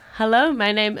Hello,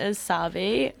 my name is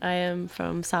Sarvi. I am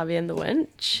from Sarvi and the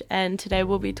Winch, and today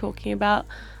we'll be talking about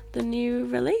the new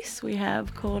release we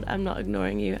have called I'm Not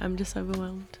Ignoring You, I'm Just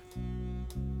Overwhelmed.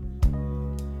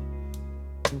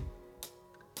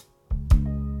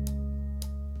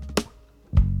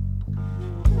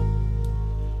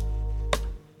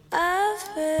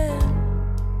 I've been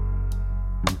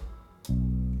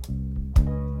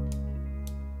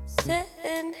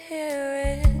sitting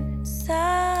here in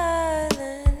silence,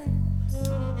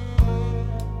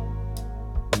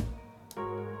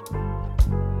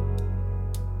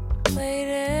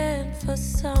 waiting for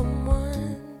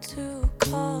someone to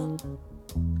call.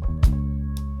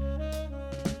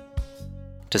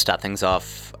 To start things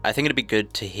off, I think it'd be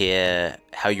good to hear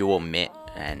how you all met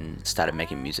and started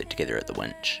making music together at the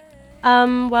Winch.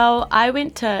 Well, I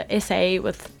went to SA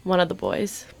with one of the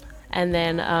boys, and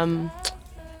then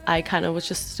I kind of was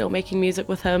just still making music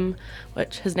with him,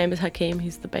 which his name is Hakeem,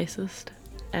 he's the bassist.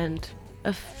 And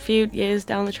a few years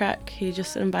down the track, he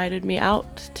just invited me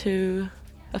out to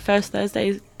a First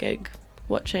Thursdays gig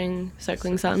watching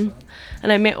Circling Sun.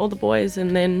 And I met all the boys,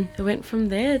 and then it went from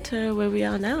there to where we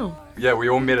are now. Yeah, we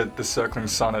all met at the Circling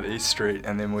Sun at East Street,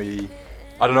 and then we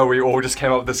all just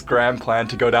came up with this grand plan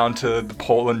to go down to the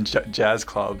Portland Jazz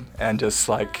Club and just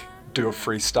do a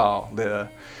freestyle there.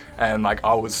 And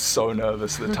I was so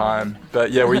nervous at the time.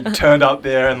 But yeah, we turned up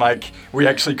there and we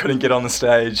actually couldn't get on the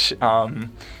stage.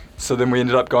 So then we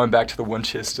ended up going back to the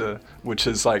Winchester, which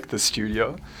is the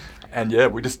studio. And yeah,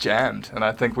 we just jammed. And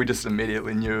I think we just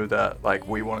immediately knew that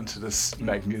we wanted to just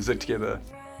make music together.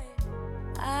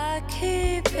 I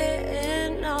keep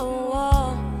hitting a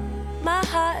wall. My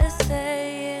heart is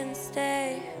saying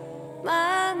stay.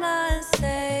 My mind's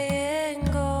saying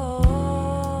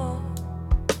go.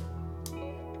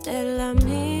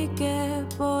 Déjame que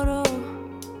puedo.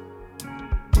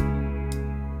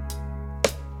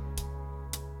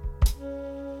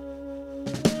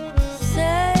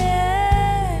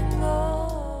 Saying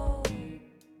go.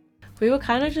 We were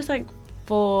kind of just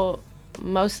for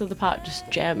most of the part just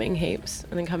jamming heaps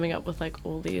and then coming up with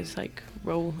all these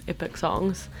real epic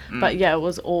songs. But yeah, it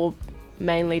was all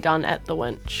mainly done at the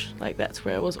Winch. That's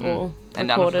where it was all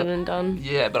recorded and done.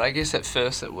 Yeah, but I guess at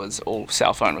first it was all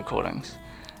cell phone recordings.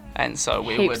 And so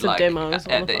we heaps would of demos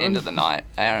at the end of the night,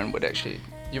 Aaron would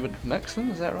you would mix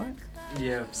them, is that right?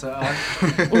 Yeah, so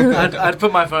I'd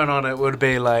put my phone on, it would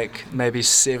be maybe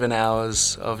 7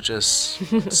 hours of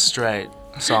just straight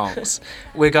songs.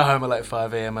 We go home at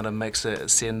 5 a.m. and I mix it,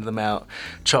 send them out,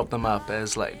 chop them up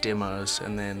as demos,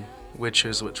 and then we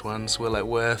choose which ones we're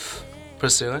worth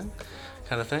pursuing,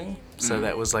 kind of thing. So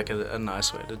that was a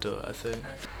nice way to do it, I think.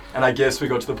 And I guess we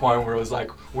got to the point where it was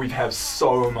we have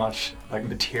so much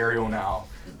material now,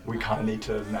 we kind of need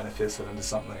to manifest it into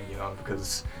something,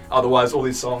 because otherwise all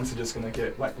these songs are just going to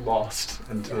get lost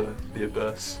into the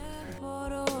abyss.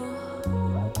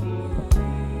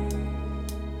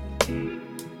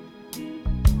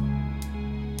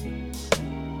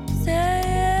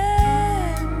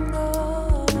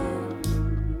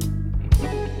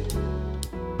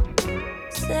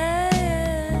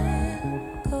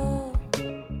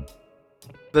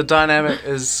 The dynamic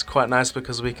is quite nice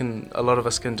because a lot of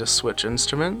us can just switch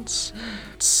instruments.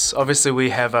 Obviously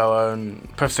we have our own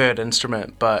preferred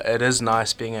instrument, but it is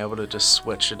nice being able to just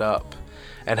switch it up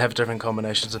and have different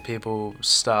combinations of people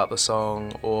start the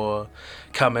song or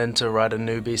come in to write a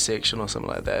new B section or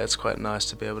something like that. It's quite nice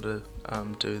to be able to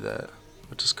do that,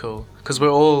 which is cool. Because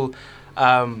we're all,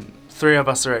 3 of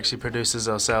us are actually producers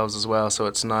ourselves as well, so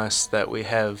it's nice that we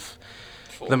have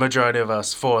the majority of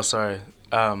us, 4,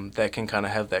 that can kind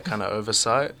of have that kind of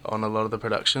oversight on a lot of the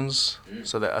productions.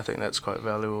 So that I think that's quite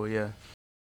valuable, yeah.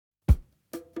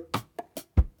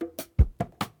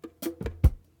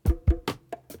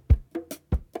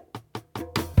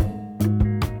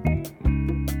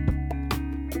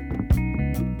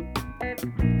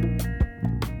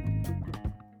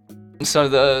 So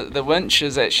the Winch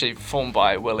is actually formed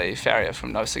by Willie Farrier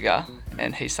from No Cigar,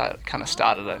 and he kind of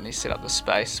started it, and he set up the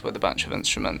space with a bunch of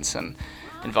instruments and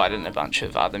invited in a bunch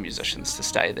of other musicians to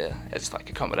stay there as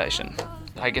accommodation.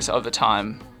 I guess over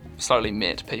time, slowly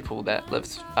met people that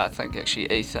lived, I think actually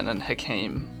Ethan and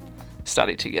Hakeem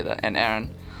studied together, and Aaron.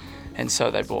 And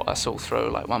so they brought us all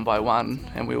through one by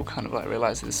one, and we all kind of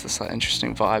realised there's this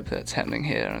interesting vibe that's happening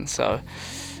here. And so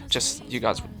just you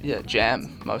guys would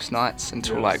jam most nights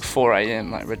until 4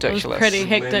 a.m, ridiculous. It was pretty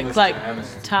hectic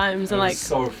times, and it was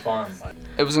so fun.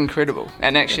 It was incredible.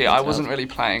 And actually I wasn't really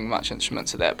playing much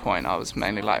instruments at that point. I was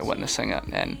mainly witnessing it,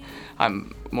 and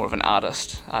I'm more of an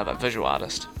artist, I'm a visual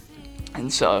artist.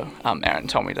 And so Aaron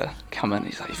told me to come in.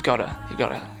 He's like, you've got to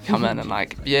come in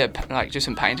and do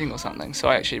some painting or something. So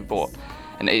I actually bought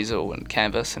an easel and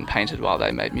canvas and painted while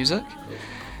they made music.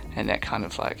 And that kind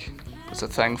of was a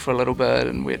thing for a little bit,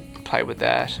 and we'd play with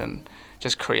that and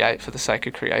just create for the sake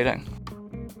of creating.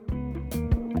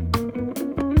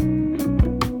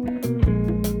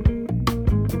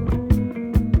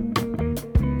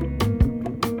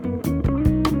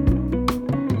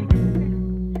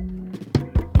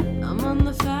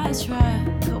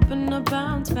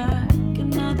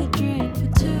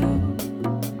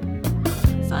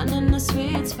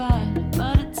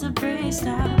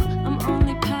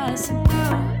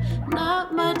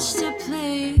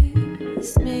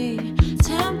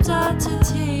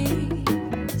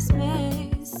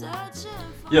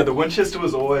 Yeah, the Winchester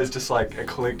was always just a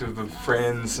collective of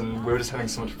friends, and we were just having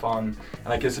so much fun,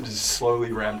 and I guess it just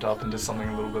slowly ramped up into something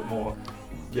a little bit more,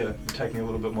 taking it a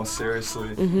little bit more seriously.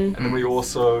 And then we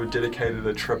also dedicated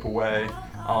a trip away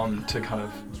to kind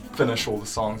of finish all the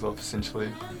songs off, essentially,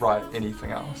 write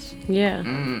anything else. Yeah.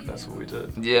 That's what we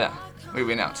did. Yeah, we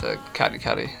went out to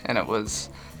Katikati, and it was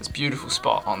this beautiful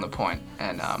spot on the point,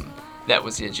 and that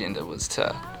was the agenda, was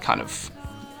to kind of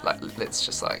let's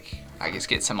just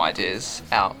get some ideas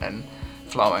out and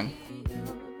flowing.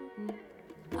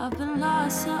 I've been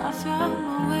lost, so I found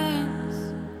my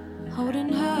wings, holding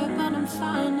her, but I'm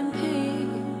finding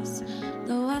peace.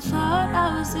 Though I thought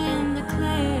I was in the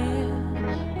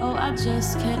clear, oh, I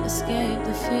just can't escape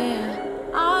the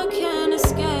fear. I can't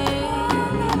escape.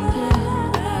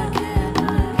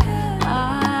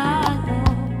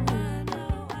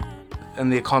 In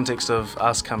the context of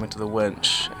us coming to the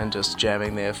Winch and just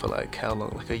jamming there for how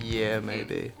long, a year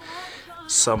maybe,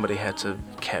 somebody had to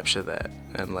capture that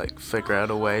and figure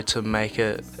out a way to make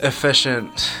it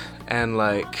efficient and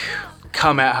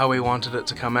come out how we wanted it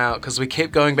to come out, because we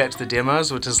kept going back to the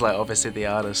demos, which is obviously the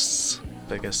artist's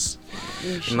biggest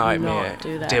nightmare,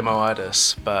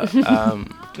 demo-itis, but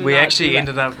we actually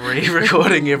ended up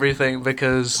re-recording everything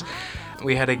because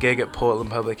we had a gig at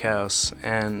Portland Public House,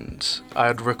 and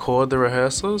I'd record the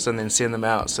rehearsals and then send them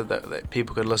out so that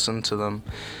people could listen to them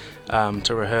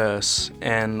to rehearse.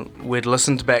 And we'd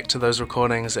listened back to those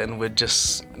recordings, and we'd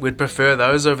prefer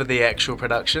those over the actual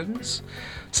productions.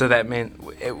 So that meant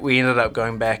we ended up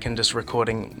going back and just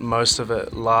recording most of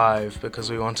it live, because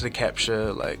we wanted to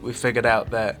capture, we figured out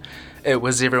that it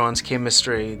was everyone's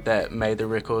chemistry that made the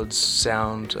records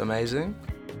sound amazing.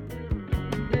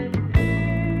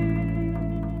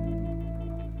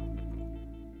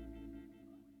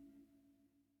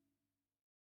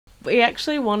 We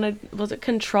actually wanted, was it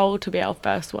Control to be our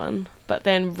first one? But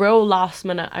then real last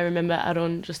minute, I remember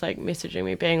Aaron just messaging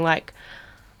me being I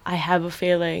have a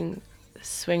feeling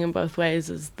Swinging Both Ways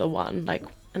is the one.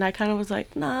 And I kind of was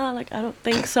nah, I don't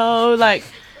think so. I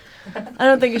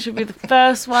don't think it should be the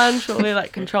first one, surely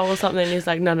Control or something. And he's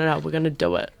no, we're going to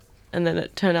do it. And then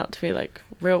it turned out to be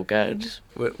real good.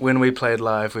 When we played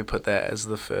live, we put that as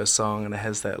the first song, and it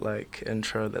has that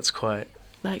intro that's quite...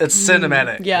 it's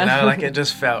cinematic, yeah. It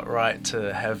just felt right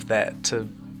to have that to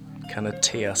kind of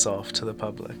tee us off to the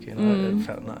public, It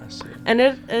felt nice. Yeah. And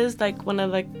it is one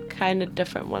of the kind of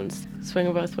different ones.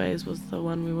 Swinging Both Ways was the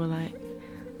one we were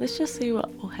let's just see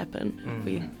what will happen.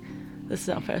 This is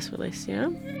our first release,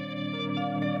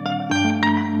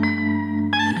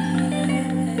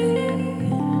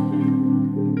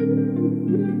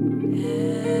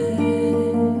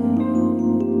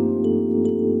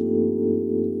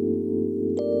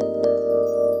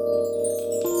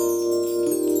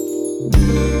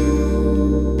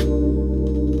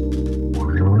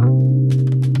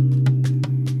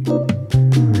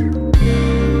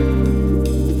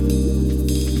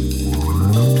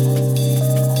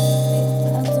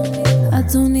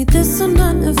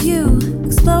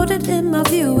 Exploded in my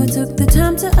view. I took the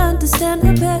time to understand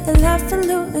a better life and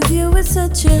loot of you. It's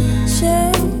such a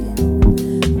shame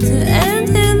to end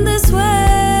in this way.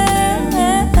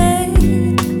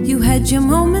 You had your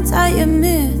moments, I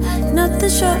admit, nothing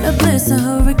short of bliss. A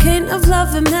hurricane of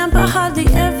love and man, but hardly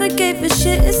ever gave a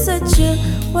shit. It's such a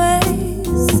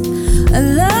waste, a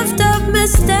loved up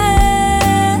mistake.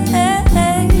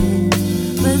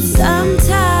 But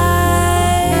sometimes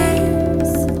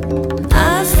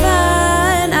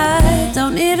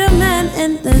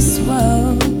in this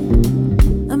world,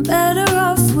 I'm better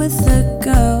off with a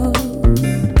ghost.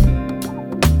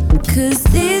 'Cause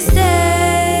these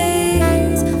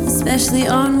days, especially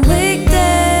on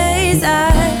weekdays,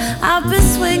 I've been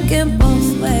swinging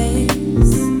both ways.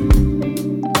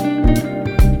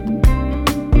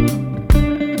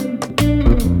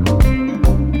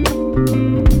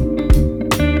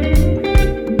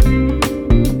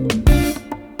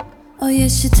 Oh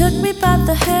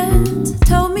the hands.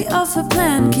 Told me of a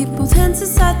plan. Keep both hands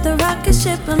inside the rocket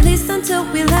ship, at least until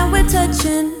we land, we're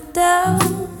touching down.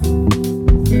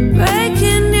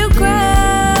 Breaking new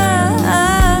ground.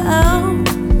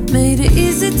 Made it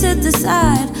easy to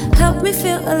decide. Helped me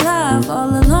feel alive. All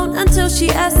alone until she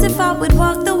asked if I would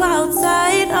walk the wild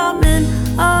side. I'm in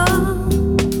awe.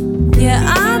 Yeah,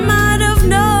 I might have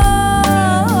known,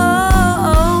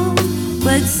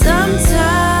 but sometimes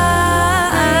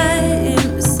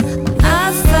I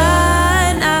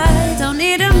find I don't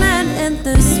need a man in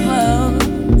this world.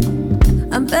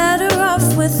 I'm better off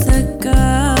with a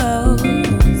girl.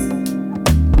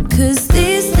 'Cause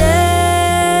these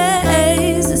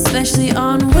days, especially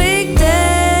on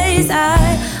weekdays,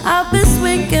 I've been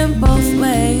swinging both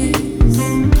ways.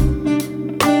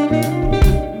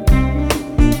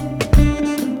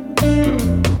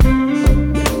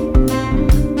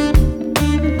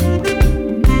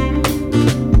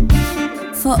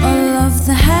 For all of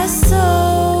the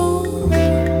hassle,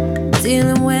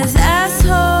 dealing with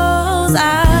assholes,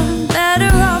 I'm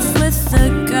better off with the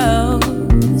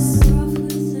girls.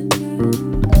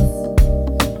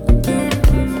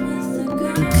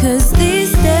 'Cause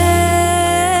these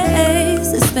days,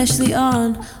 especially on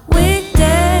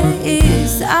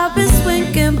weekdays, I've been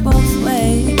swinging both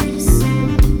ways.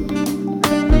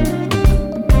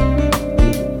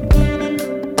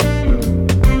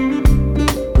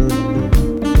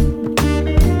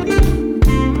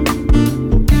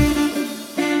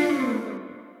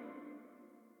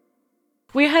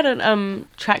 We hadn't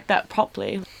tracked that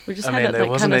properly. We just I had mean, it it like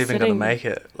wasn't kind of even sitting. gonna make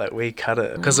it. Like, we cut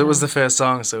it because it was the first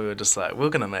song, so we were just like,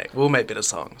 we'll make better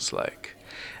songs. Like,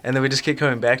 and then we just kept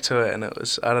coming back to it, and it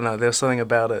was, I don't know, there was something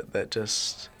about it that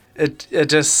just it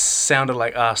just sounded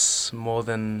like us more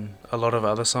than a lot of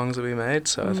other songs that we made.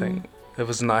 So I think it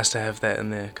was nice to have that in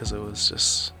there because it was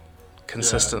just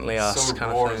consistently Yeah, us so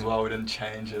kind raw of thing. as well. We didn't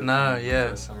change it. No, from the yeah.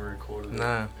 first time we recorded it.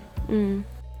 No.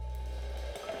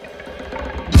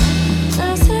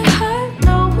 Does it hurt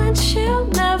knowing she'll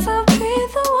never be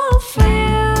the one for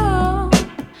you?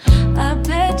 I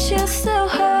bet you're still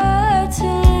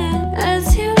hurting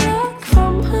as you look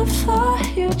from afar.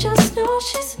 You just know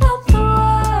she's not the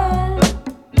one,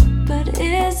 but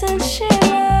isn't she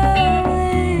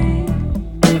lovely?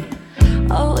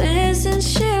 Oh, isn't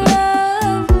she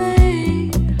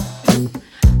lovely?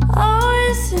 Oh,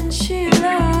 isn't she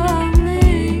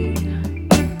lovely?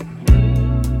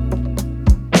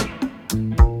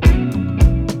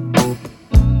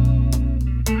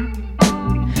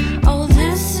 Oh,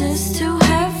 this is too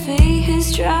heavy,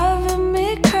 he's driving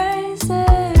me crazy.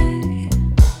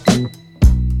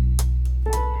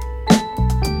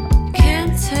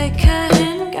 Can't take a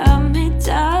hint, got me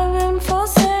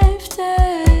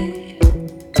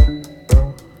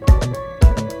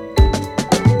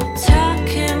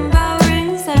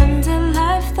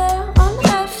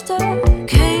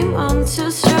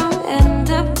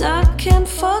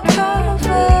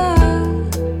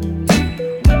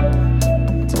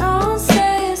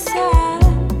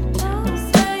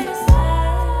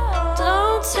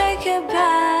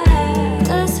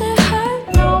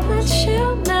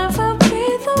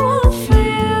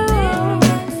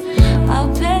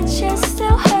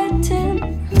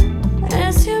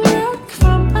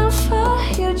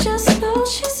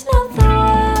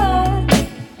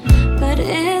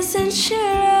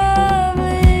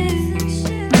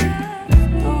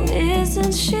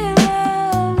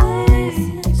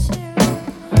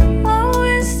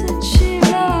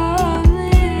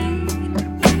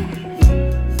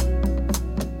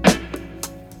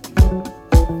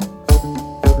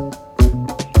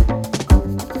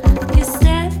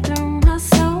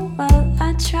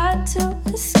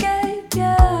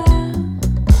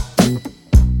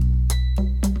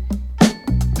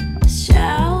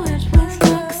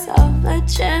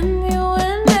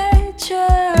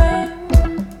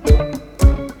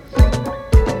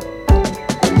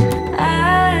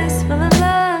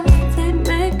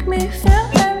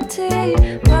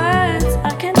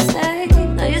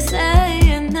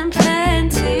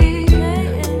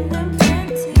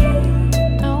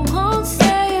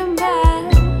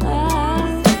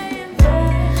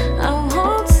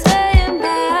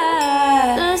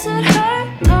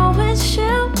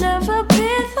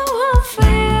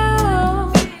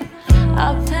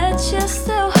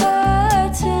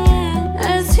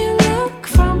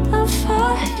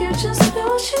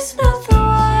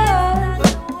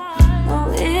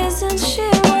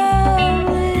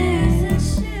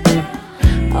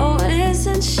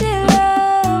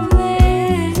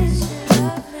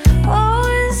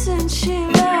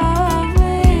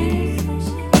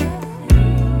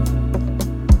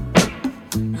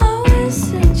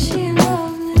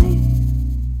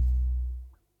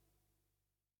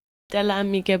De la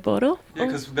Migeboro. Yeah,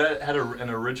 because that had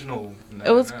an original name. It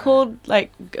was called,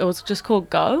 like, it was just called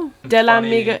Go. De la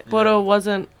Funny, Migeboro yeah.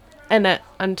 wasn't in it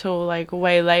until, like,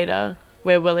 way later,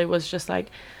 where Willie was just like,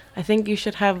 I think you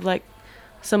should have, like,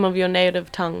 some of your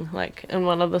native tongue, like, in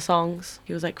one of the songs.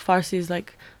 He was like, Farsi's,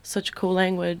 like, such a cool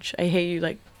language. I hear you,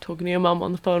 like, talking to your mum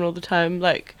on the phone all the time.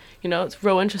 Like, you know, it's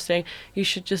real interesting. You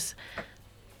should just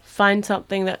find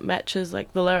something that matches,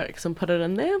 like, the lyrics and put it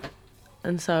in there.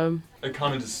 And so... It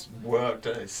kind of just worked,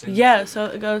 eh? Yeah, so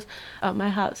it goes, my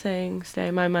heart saying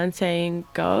stay, my mind saying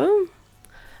go.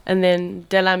 And then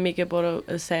De la Migeboro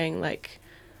is saying, like,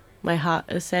 my heart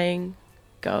is saying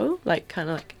go, like, kind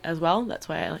of like as well. That's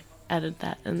why I, like, added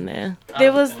that in there.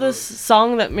 There was this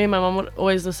song that me and my mum would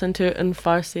always listen to in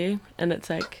Farsi, and it's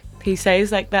like, he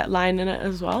says, like, that line in it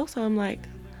as well. So I'm like,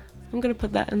 I'm going to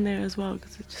put that in there as well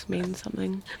because it just means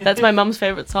something. That's my mum's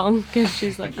favourite song because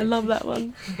she's like, I love that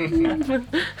one.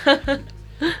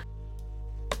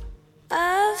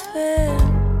 I've been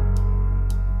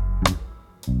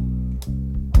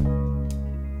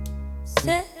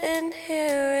sitting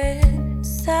here in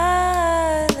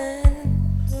silence,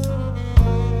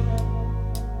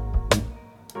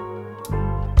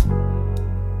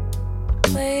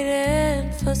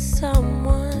 waiting for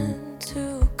someone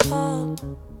to call.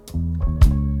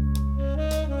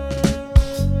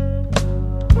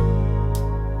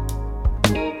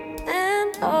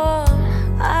 And all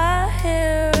I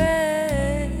hear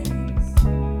is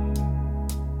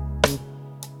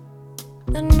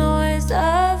the noise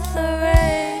of the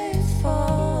rain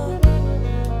fall,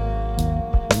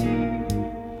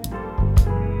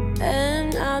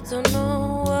 and I don't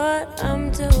know what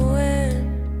I'm doing,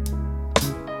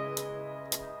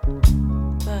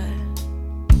 but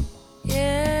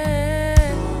yeah,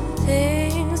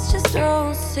 things just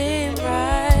don't seem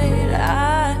right.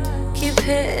 I keep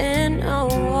hitting a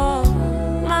wall.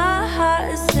 My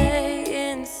heart is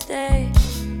saying stay,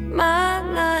 my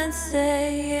mind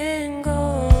saying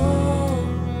go.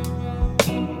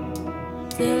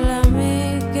 Till I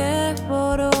make it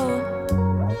photo.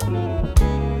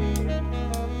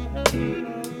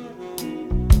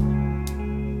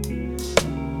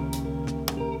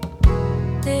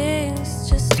 Things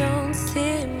just don't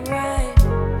seem right.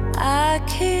 I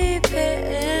keep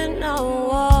hitting a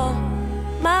wall.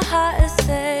 My heart is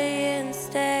saying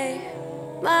stay,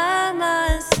 my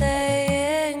mind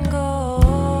saying go.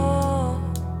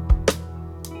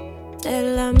 Te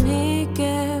la mi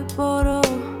que poro.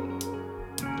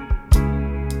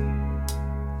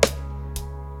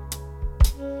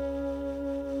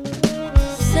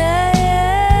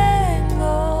 Saying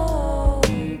go.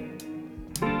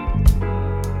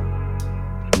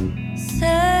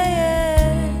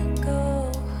 Saying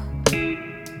go.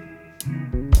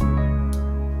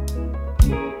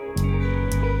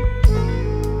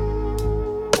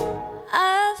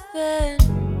 I've been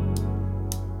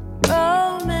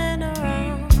roaming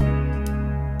around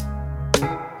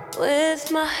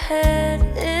with my head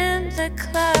in the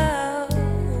clouds.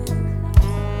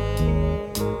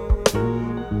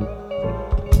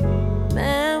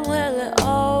 Man, will it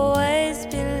always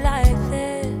be like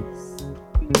this?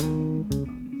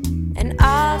 And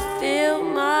I feel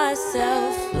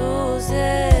myself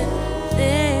losing.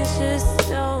 Things just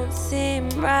don't seem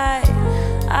right.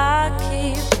 I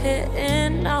keep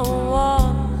hitting a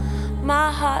wall.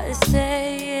 My heart is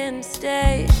saying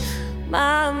stay,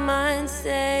 my mind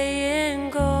saying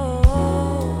go.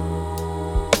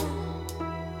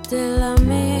 Till I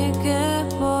make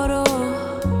it photo.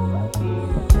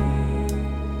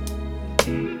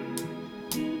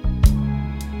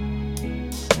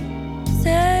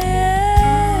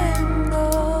 Saying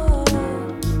go.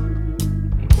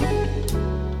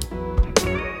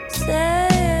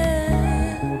 Saying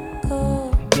go.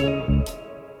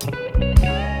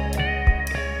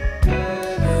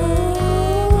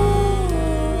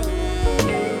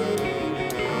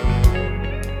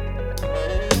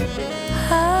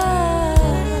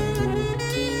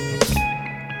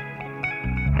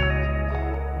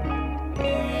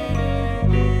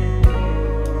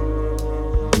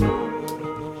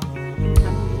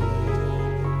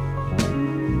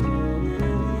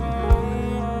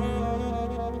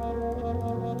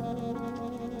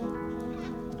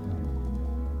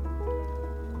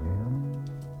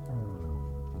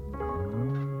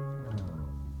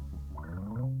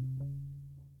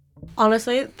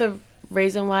 Honestly, the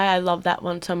reason why I love that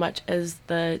one so much is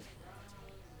the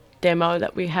demo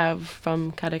that we have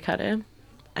from Kare Kare.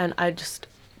 And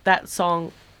that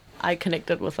song I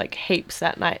connected with, like, heaps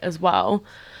that night as well.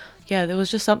 Yeah, there was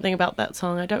just something about that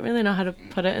song. I don't really know how to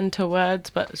put it into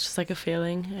words, but it's just like a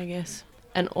feeling, I guess.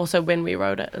 And also when we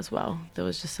wrote it as well, there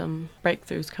was just some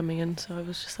breakthroughs coming in. So I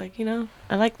was just like, I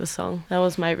like this song. That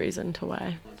was my reason to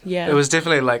why. Yeah. It was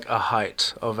definitely like a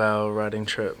height of our writing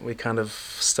trip. We kind of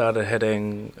started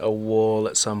hitting a wall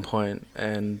at some point,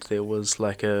 and there was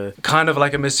like a kind of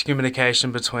like a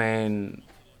miscommunication between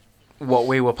what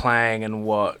we were playing and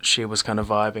what she was kind of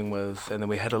vibing with. And then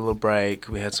we had a little break,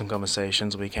 we had some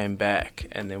conversations, we came back,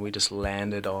 and then we just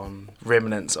landed on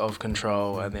remnants of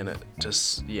Control. And then it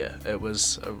just, it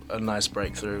was a nice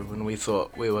breakthrough when we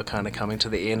thought we were kind of coming to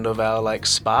the end of our like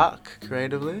spark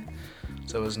creatively.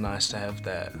 So it was nice to have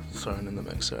that thrown in the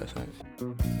mixer, I think.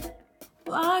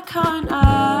 Why can't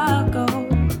I go?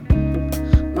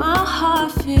 My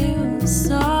heart feels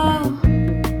so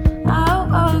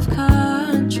out of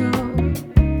control.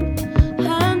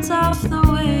 Hands off the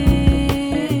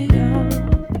wheel.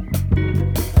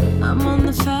 I'm on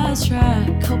the fast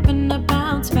track, hoping to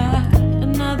bounce back.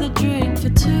 Another drink for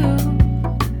two.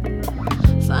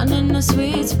 Finding a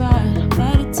sweet spot,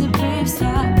 but it's a brief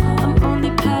stop. I'm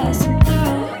only passing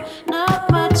through.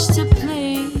 Not much to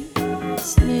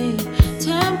please me.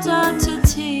 Tempted to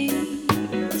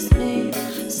tease me.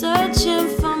 Searching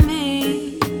for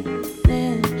me.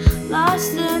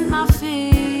 Lost in my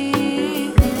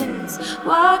feelings.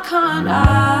 Why can't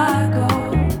I go?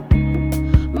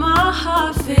 My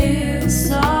heart feels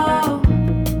so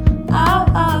out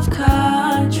of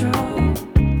control.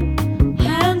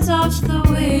 Hands off the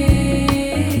wheel.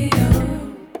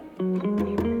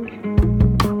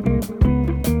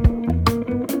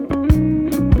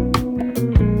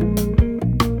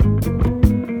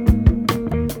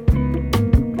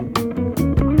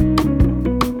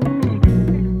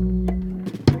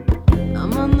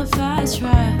 I'm on the fast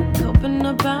track, hoping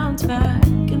to bounce back.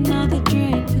 Another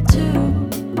drink for two.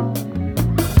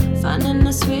 Finding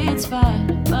a sweet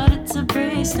spot, but it's a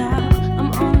breeze stop.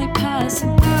 I'm only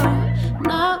passing through.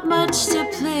 Not much to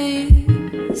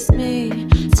please me.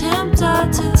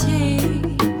 Tempted to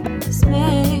tease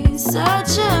me.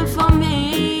 Searching for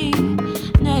me.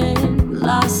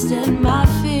 Lost in my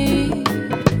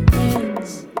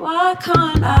feelings. Why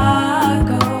can't I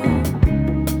go?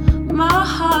 My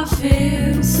heart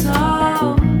feels so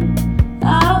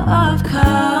out of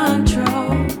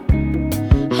control.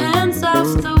 Hands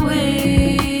off the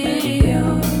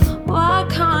wheel. Why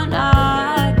can't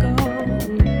I go?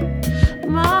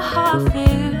 My heart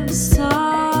feels so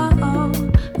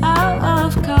out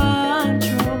of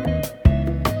control.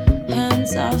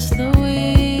 Hands off the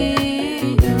wheel.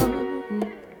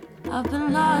 I've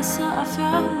been lost, so I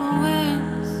found my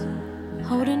wings.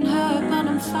 Holding her, but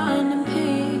I'm finding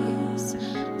peace.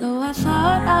 Though I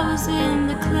thought I was in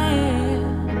the clear.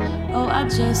 Oh, I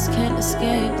just can't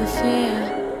escape the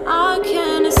fear. I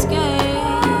can't escape it.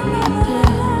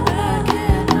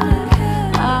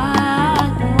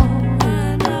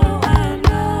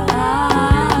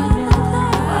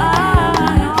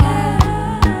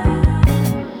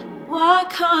 Why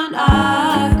can't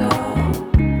I go?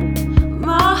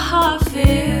 My heart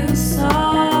feels so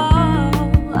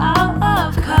out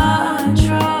of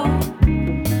control.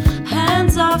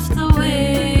 Hands off the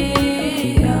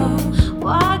wheel.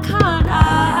 Why can't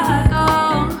I go?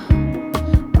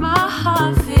 My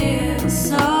heart feels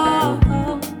so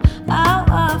out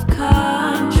of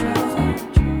control.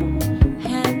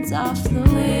 Hands off the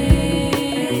wheel.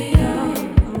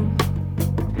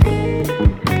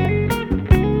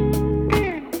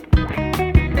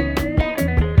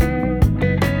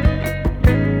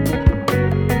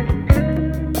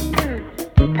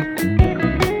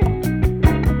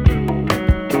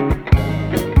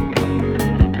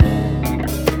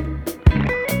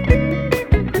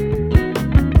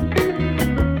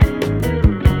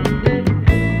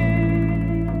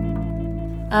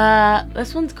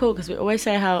 This one's cool because we always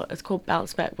say how it's called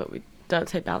Bounce Back, but we don't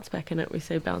say bounce back in it. We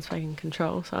say bounce back in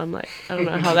Control. So I'm like, I don't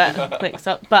know how that links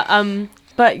up. But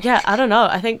yeah, I don't know.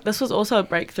 I think this was also a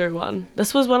breakthrough one.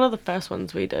 This was one of the first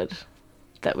ones we did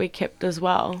that we kept as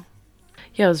well.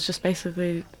 Yeah, it was just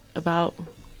basically about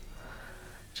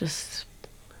just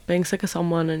being sick of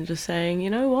someone and just saying,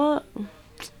 you know what?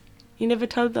 You never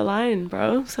toed the line,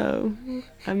 bro. So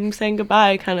I'm saying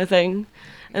goodbye kind of thing.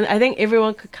 And I think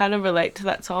everyone could kind of relate to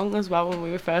that song as well when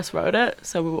we first wrote it.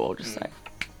 So we were all just like,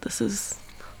 this is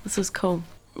cool.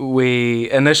 We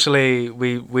initially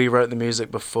wrote the music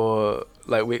before,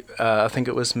 like I think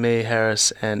it was me,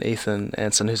 Harris, and Ethan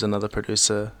Anson, who's another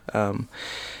producer,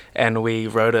 and we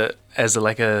wrote it as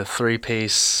like a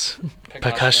 3-piece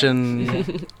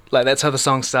percussion. Like that's how the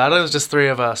song started. It was just 3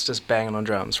 of us just banging on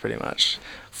drums, pretty much,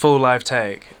 full live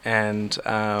take, and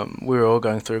we were all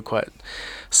going through quite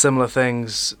similar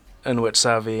things, in which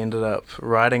Sarvi ended up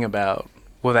writing about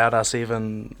without us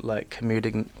even like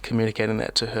communicating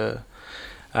that to her.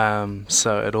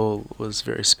 So it all was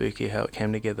very spooky how it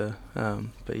came together.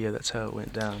 But yeah, that's how it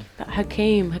went down. But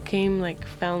Hakeem like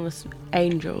found this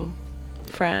angel,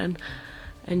 Fran,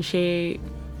 and she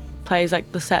plays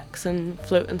like the sax and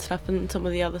flute and stuff in some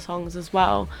of the other songs as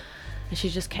well. And she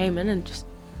just came in and just,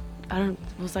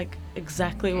 was like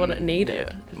exactly what it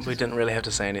needed. Yeah. We didn't really have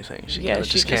to say anything. She she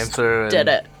just came through and did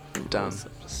it. Done.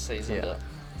 Seasoned it.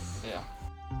 Yeah.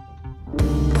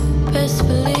 Best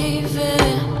believe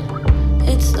it,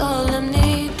 it's all I'm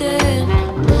needing.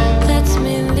 Let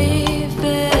me leave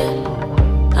it.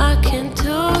 I can't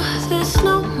do this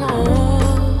no more.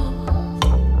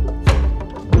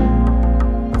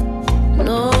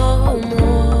 No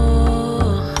more.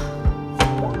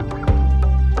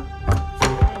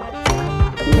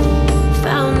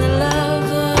 Found the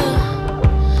lover,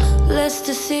 less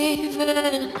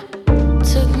deceiving.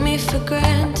 Took me for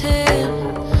granted.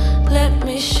 Let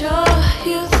me show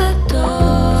you the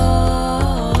door.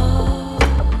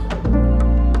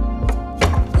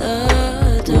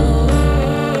 The door.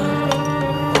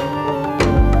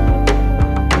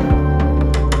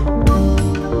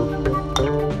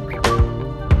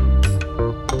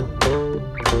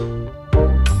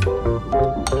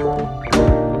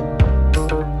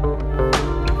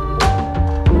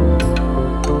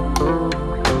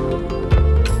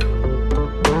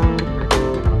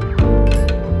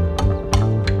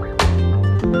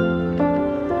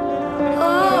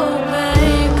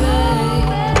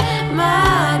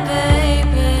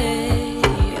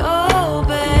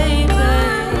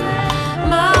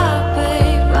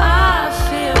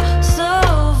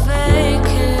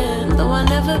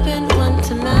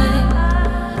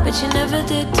 You never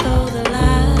did toe the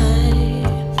line.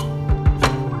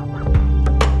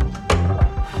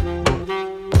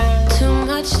 Too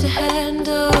much to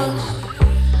handle.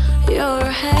 You're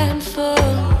a handful.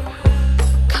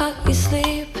 Caught you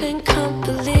sleeping, can't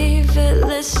believe it.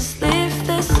 Let's just leave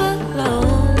this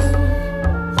alone.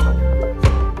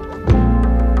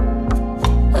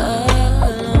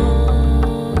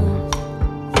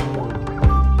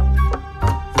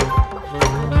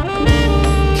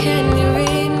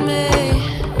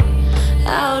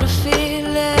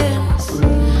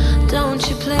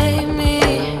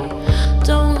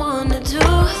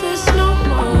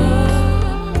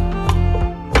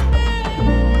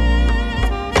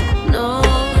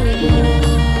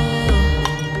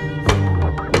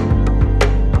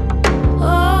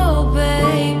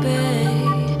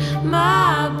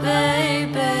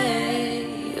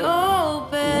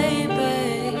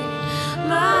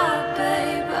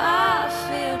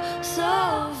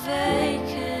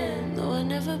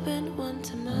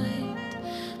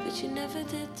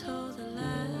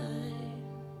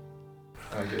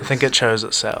 I think it chose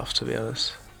itself, to be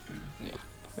honest.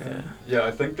 Yeah,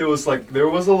 I think there was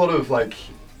a lot of like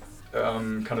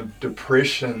kind of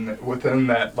depression within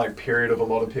that like period of a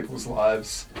lot of people's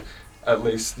lives. At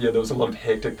least, there was a lot of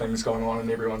hectic things going on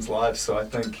in everyone's lives. So I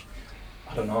think,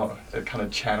 I don't know, it kind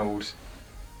of channeled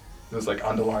those like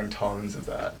underlying tones of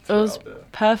that. It was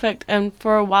perfect. And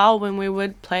for a while when we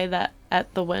would play that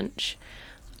at the Winch,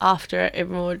 after it,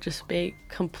 everyone would just be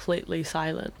completely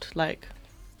silent, like,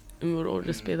 and we would all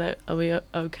just be like, are we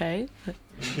okay?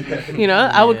 You know,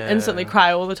 I would instantly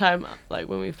cry all the time, like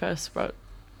when we first wrote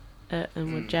it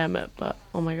and would jam it, but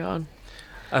oh my god.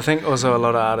 I think also a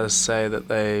lot of artists say that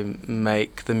they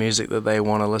make the music that they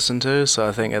want to listen to, so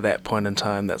I think at that point in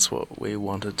time that's what we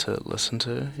wanted to listen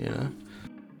to, you know?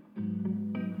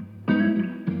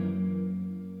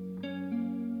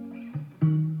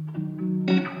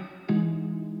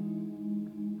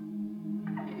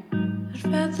 I'd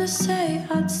rather say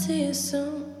I'd see you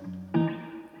soon.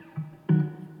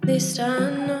 At least I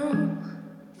know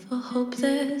for hope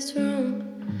there's room.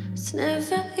 It's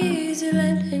never easy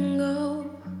letting go.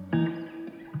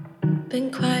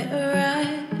 Been quite a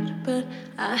ride, but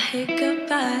I hate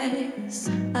goodbyes.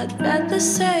 I'd rather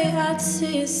say I'd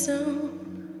see you soon.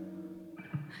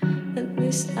 At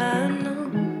least I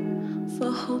know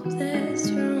for hope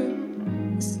there's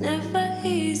room. It's never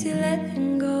easy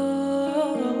letting go.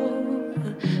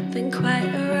 Been quite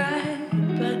a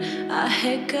ride, but I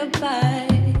hate goodbyes.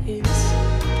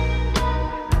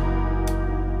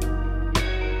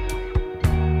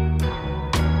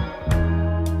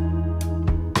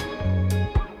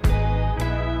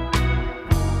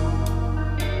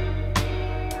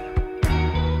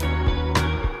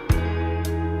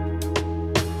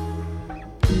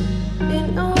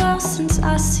 Been a while since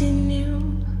I seen you.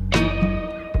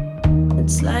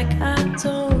 It's like I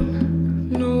don't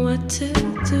know what to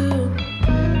do.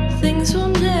 Things will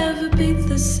never be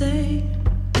the same.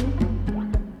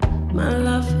 My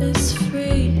love is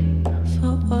free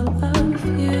for all of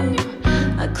you.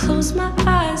 I close my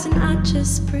eyes and I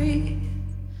just breathe.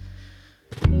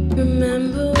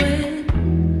 Remember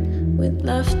when we'd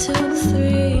love till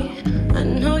 3? I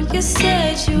know you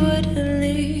said you wouldn't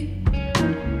leave.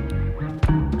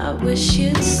 I wish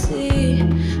you'd see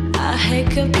I hate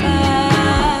goodbyes.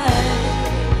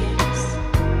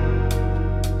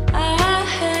 I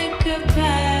hate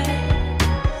goodbyes.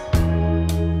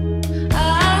 I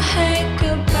hate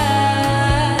goodbyes.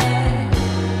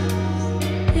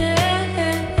 Yeah.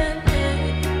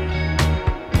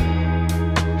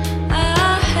 I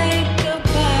hate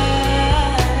goodbyes.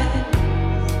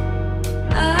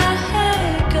 I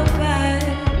hate goodbyes.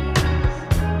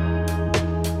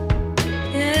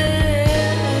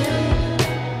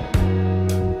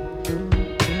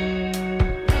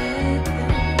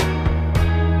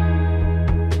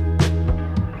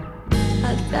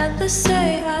 I'd rather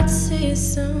say I'd see you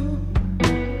soon.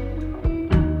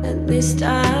 At least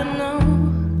I know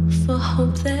for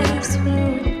hope there's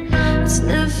room. It's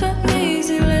never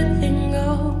easy letting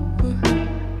go.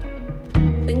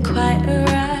 Been quite a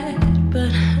ride,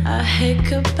 but I hate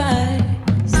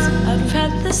goodbyes. I'd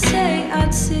rather say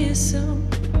I'd see you soon.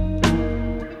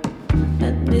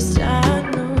 At least I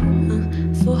know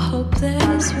for hope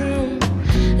there's room.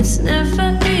 It's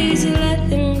never easy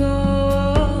letting go.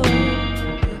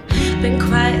 Been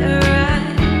quite a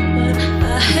ride, but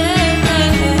I hate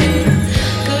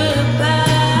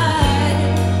goodbyes.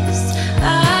 I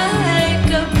hate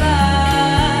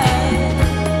goodbyes.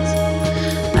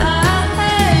 I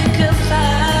hate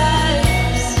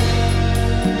goodbyes.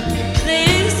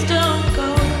 Please don't go.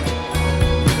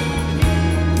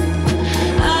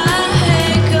 I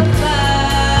hate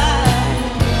goodbyes.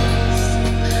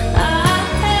 I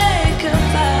hate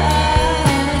goodbyes.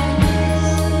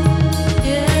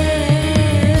 Yeah.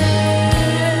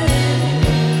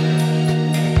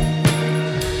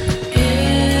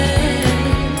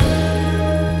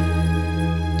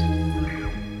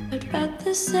 I'd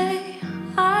rather say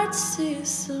I'd see you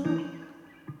soon.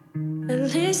 At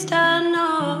least I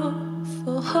know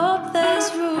for hope there's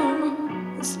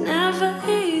room. It's never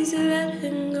easy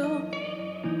letting go.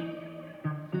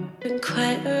 Been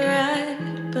quite a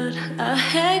ride, but I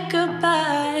hate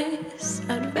goodbyes.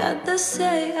 I'd rather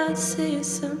say I'd see you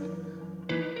soon.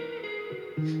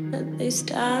 At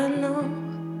least I know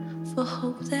for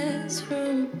hope there's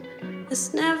room.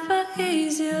 It's never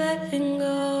easy letting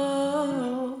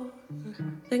go.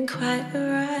 Been quite a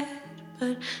ride,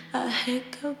 but I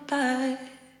hate goodbyes.